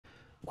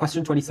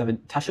Question 27.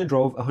 Tasha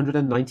drove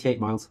 198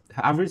 miles.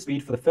 Her average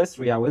speed for the first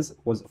 3 hours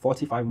was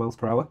 45 miles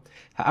per hour.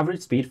 Her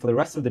average speed for the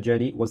rest of the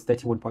journey was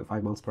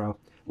 31.5 miles per hour.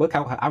 Work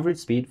out her average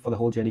speed for the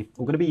whole journey.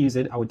 We're going to be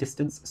using our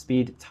distance,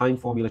 speed, time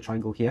formula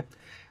triangle here.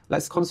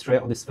 Let's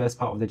concentrate on this first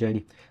part of the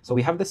journey. So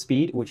we have the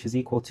speed, which is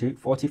equal to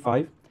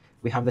 45.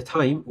 We have the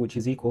time, which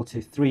is equal to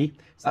 3.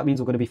 So that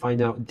means we're going to be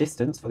finding out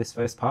distance for this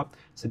first part.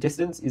 So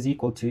distance is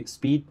equal to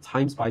speed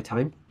times by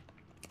time.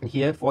 And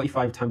here,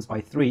 45 times by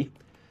 3.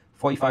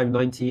 45,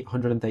 90,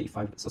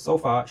 135. So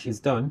far, she's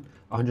done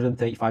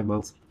 135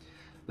 miles.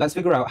 Let's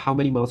figure out how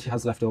many miles she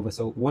has left over.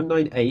 So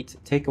 198,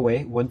 take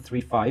away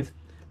 135.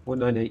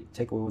 198,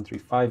 take away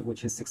 135,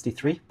 which is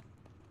 63.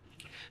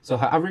 So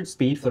her average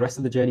speed for the rest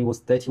of the journey was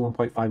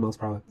 31.5 miles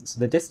per hour. So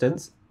the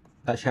distance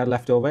that she had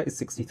left over is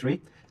 63.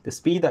 The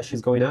speed that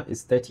she's going at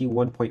is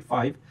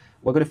 31.5.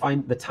 We're going to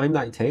find the time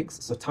that it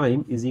takes. So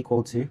time is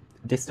equal to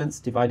distance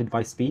divided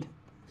by speed.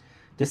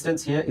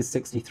 Distance here is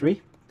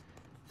 63.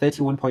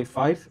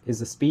 31.5 is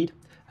the speed.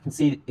 I can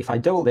see if I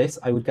double this,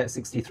 I would get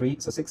 63.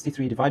 So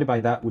 63 divided by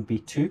that would be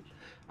 2.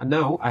 And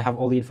now I have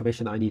all the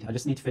information that I need. I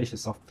just need to finish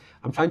this off.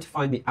 I'm trying to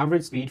find the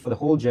average speed for the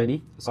whole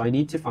journey. So I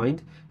need to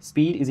find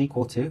speed is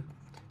equal to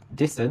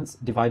distance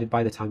divided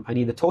by the time. I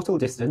need the total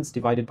distance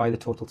divided by the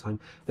total time.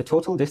 The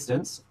total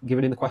distance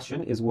given in the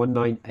question is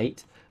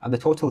 198. And the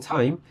total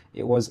time,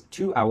 it was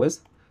 2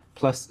 hours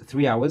plus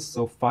 3 hours.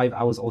 So 5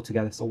 hours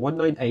altogether. So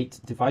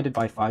 198 divided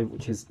by 5,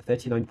 which is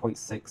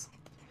 39.6.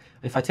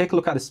 If I take a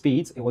look at the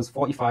speeds, it was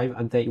 45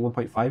 and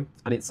 31.5,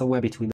 and it's somewhere between